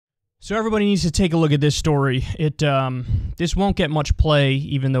So everybody needs to take a look at this story. This won't get much play,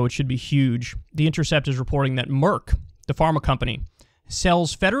 even though it should be huge. The Intercept is reporting that Merck, the pharma company,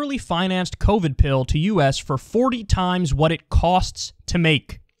 sells federally financed COVID pill to U.S. for 40 times what it costs to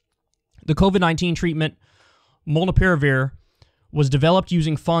make. The COVID-19 treatment, molnupiravir, was developed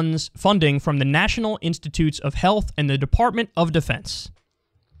using funding from the National Institutes of Health and the Department of Defense.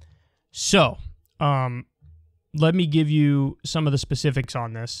 So, let me give you some of the specifics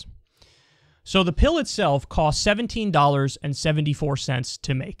on this. So the pill itself costs $17.74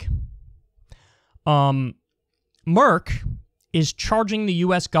 to make. Merck is charging the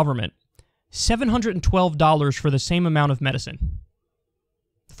U.S. government $712 for the same amount of medicine.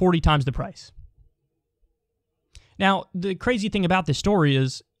 40 times the price. Now, the crazy thing about this story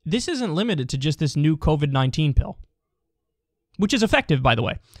is this isn't limited to just this new COVID-19 pill, which is effective, by the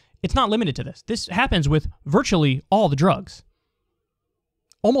way. It's not limited to this. This happens with virtually all the drugs.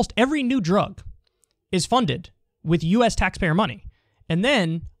 Almost every new drug is funded with U.S. taxpayer money. And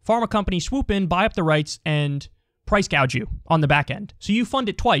then pharma companies swoop in, buy up the rights, and price gouge you on the back end. So you fund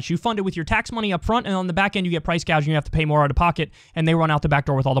it twice. You fund it with your tax money up front, and on the back end you get price gouging. You have to pay more out of pocket, and they run out the back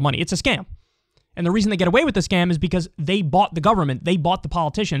door with all the money. It's a scam. And the reason they get away with the scam is because they bought the government. They bought the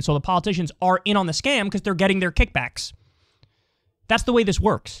politicians. So the politicians are in on the scam because they're getting their kickbacks. That's the way this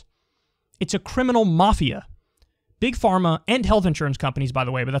works. It's a criminal mafia. Big pharma and health insurance companies, by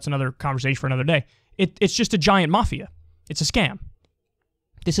the way, but that's another conversation for another day. It's just a giant mafia. It's a scam.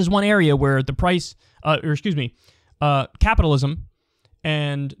 This is one area where the capitalism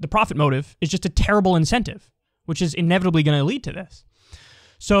and the profit motive is just a terrible incentive, which is inevitably going to lead to this.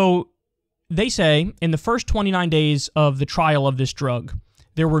 So they say in the first 29 days of the trial of this drug,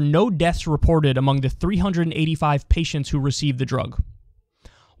 there were no deaths reported among the 385 patients who received the drug,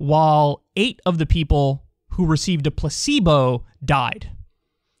 while 8 of the people who received a placebo died.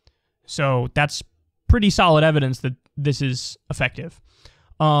 So that's pretty solid evidence that this is effective.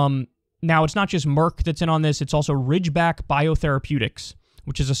 Now, it's not just Merck that's in on this. It's also Ridgeback Biotherapeutics,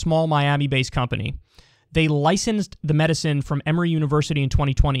 which is a small Miami-based company. They licensed the medicine from Emory University in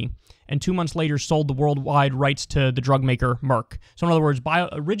 2020, and 2 months later sold the worldwide rights to the drug maker Merck. So in other words,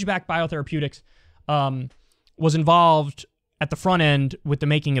 Ridgeback Biotherapeutics was involved at the front end with the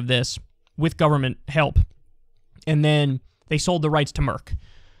making of this, with government help. And then they sold the rights to Merck,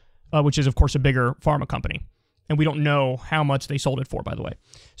 which is, of course, a bigger pharma company. And we don't know how much they sold it for, by the way.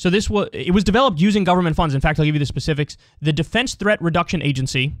 So it was developed using government funds. In fact, I'll give you the specifics. The Defense Threat Reduction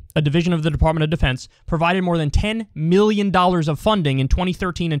Agency, a division of the Department of Defense, provided more than $10 million of funding in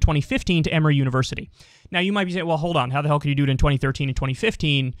 2013 and 2015 to Emory University. Now, you might be saying, well, hold on. How the hell could you do it in 2013 and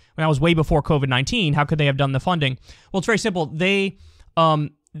 2015 when that was way before COVID-19? How could they have done the funding? Well, it's very simple. They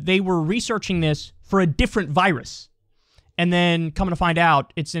were researching this for a different virus. And then coming to find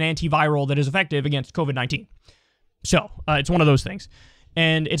out, it's an antiviral that is effective against COVID-19. So it's one of those things.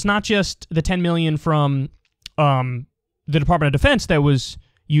 And it's not just the $10 million from the Department of Defense that was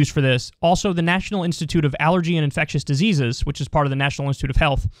used for this. Also, the National Institute of Allergy and Infectious Diseases, which is part of the National Institute of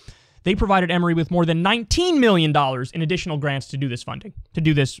Health, they provided Emory with more than $19 million in additional grants to do this funding, to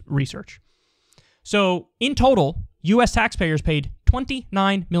do this research. So in total, U.S. taxpayers paid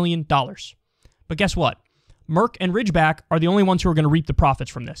 $29 million. But guess what? Merck and Ridgeback are the only ones who are going to reap the profits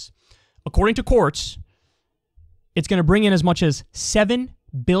from this. According to courts, it's going to bring in as much as $7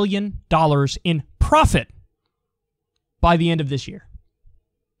 billion in profit by the end of this year.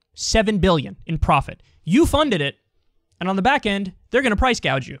 $7 billion in profit. You funded it, and on the back end, they're going to price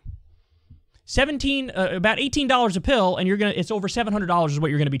gouge you. About $18 a pill, and it's over $700 is what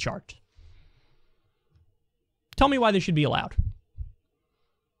you're going to be charged. Tell me why this should be allowed.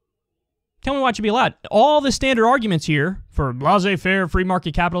 Tell me why it should be allowed. All the standard arguments here for laissez-faire, free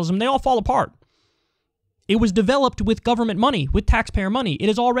market capitalism, they all fall apart. It was developed with government money, with taxpayer money. It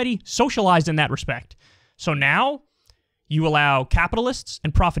is already socialized in that respect. So now you allow capitalists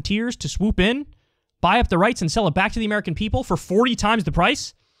and profiteers to swoop in, buy up the rights, and sell it back to the American people for 40 times the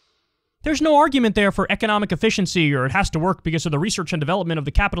price? There's no argument there for economic efficiency or it has to work because of the research and development of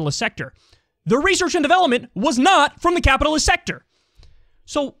the capitalist sector. The research and development was not from the capitalist sector.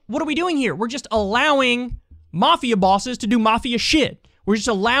 So what are we doing here? We're just allowing mafia bosses to do mafia shit. We're just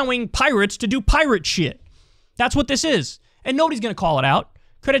allowing pirates to do pirate shit. That's what this is. And nobody's going to call it out.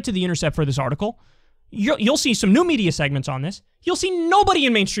 Credit to The Intercept for this article. You'll see some new media segments on this. You'll see nobody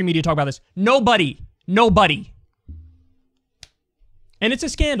in mainstream media talk about this. Nobody. And it's a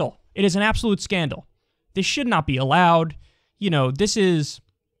scandal. It is an absolute scandal. This should not be allowed. This is...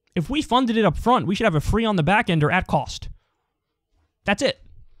 If we funded it up front, we should have it free on the back end or at cost. That's it.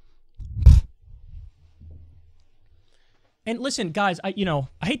 And listen, guys, I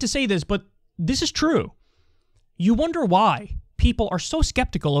hate to say this, but this is true. You wonder why people are so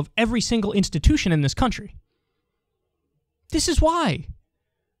skeptical of every single institution in this country. This is why.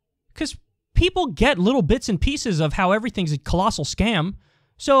 Because people get little bits and pieces of how everything's a colossal scam.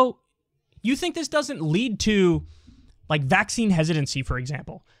 So you think this doesn't lead to, like, vaccine hesitancy, for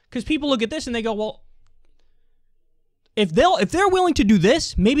example? Because people look at this and they go, well, if they're willing to do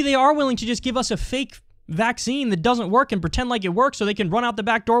this, maybe they are willing to just give us a fake vaccine that doesn't work and pretend like it works so they can run out the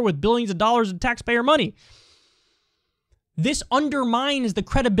back door with billions of dollars of taxpayer money. This undermines the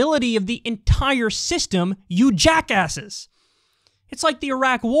credibility of the entire system, you jackasses. It's like the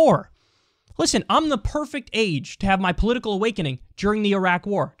Iraq War. Listen, I'm the perfect age to have my political awakening during the Iraq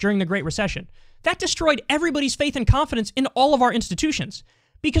War, during the Great Recession. That destroyed everybody's faith and confidence in all of our institutions.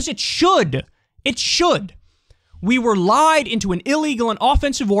 Because it should. It should. We were lied into an illegal and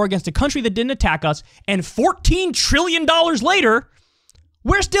offensive war against a country that didn't attack us, and $14 trillion later,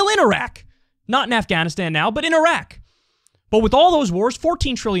 we're still in Iraq. Not in Afghanistan now, but in Iraq. But with all those wars,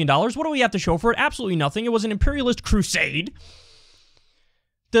 $14 trillion, what do we have to show for it? Absolutely nothing. It was an imperialist crusade.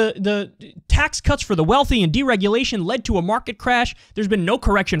 The tax cuts for the wealthy and deregulation led to a market crash. There's been no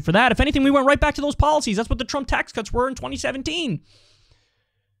correction for that. If anything, we went right back to those policies. That's what the Trump tax cuts were in 2017.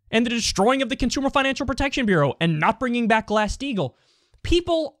 And the destroying of the Consumer Financial Protection Bureau and not bringing back Glass-Steagall.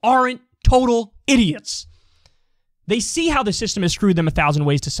 People aren't total idiots. They see how the system has screwed them 1,000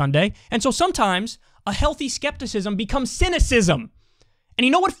 ways to Sunday. And so sometimes a healthy skepticism becomes cynicism. And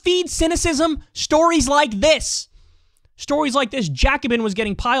you know what feeds cynicism? Stories like this. Stories like this. Jacobin was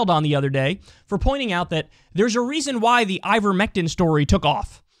getting piled on the other day for pointing out that there's a reason why the ivermectin story took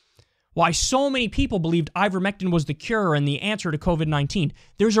off. Why so many people believed ivermectin was the cure and the answer to COVID-19.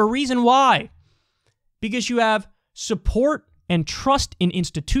 There's a reason why. Because you have support and trust in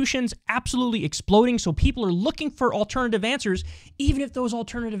institutions absolutely exploding, so people are looking for alternative answers, even if those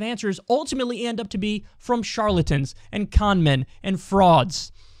alternative answers ultimately end up to be from charlatans and conmen and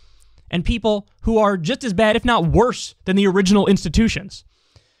frauds and people who are just as bad, if not worse, than the original institutions.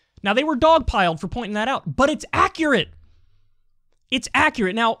 Now, they were dogpiled for pointing that out, but it's accurate. It's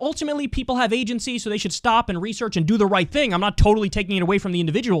accurate. Now, ultimately, people have agency, so they should stop and research and do the right thing. I'm not totally taking it away from the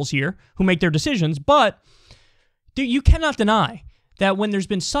individuals here who make their decisions, but you cannot deny that when there's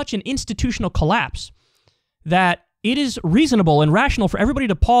been such an institutional collapse, that it is reasonable and rational for everybody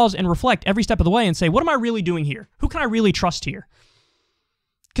to pause and reflect every step of the way and say, what am I really doing here? Who can I really trust here?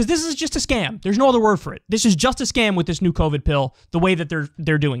 Because this is just a scam. There's no other word for it. This is just a scam with this new COVID pill, the way that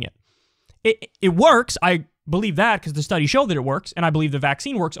they're doing it. It works. I believe that because the studies show that it works, and I believe the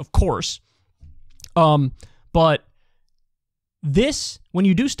vaccine works, of course. But this, when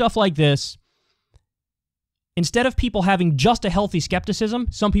you do stuff like this, instead of people having just a healthy skepticism,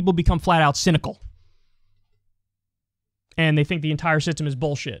 some people become flat out cynical. And they think the entire system is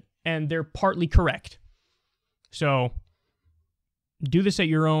bullshit. And they're partly correct. So, do this at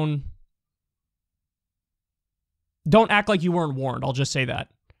your own. Don't act like you weren't warned. I'll just say that.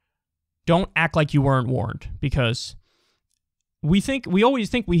 Don't act like you weren't warned, because we always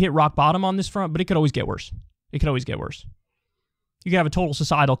think we hit rock bottom on this front, but it could always get worse. It could always get worse. You could have a total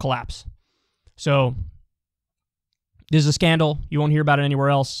societal collapse. So, this is a scandal. You won't hear about it anywhere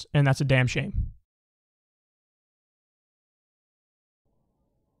else, and that's a damn shame.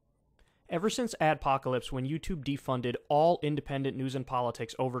 Ever since Adpocalypse, when YouTube defunded all independent news and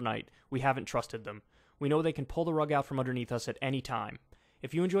politics overnight, we haven't trusted them. We know they can pull the rug out from underneath us at any time.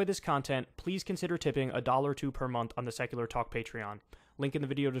 If you enjoy this content, please consider tipping $1 or $2 per month on the Secular Talk Patreon. Link in the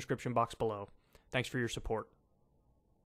video description box below. Thanks for your support.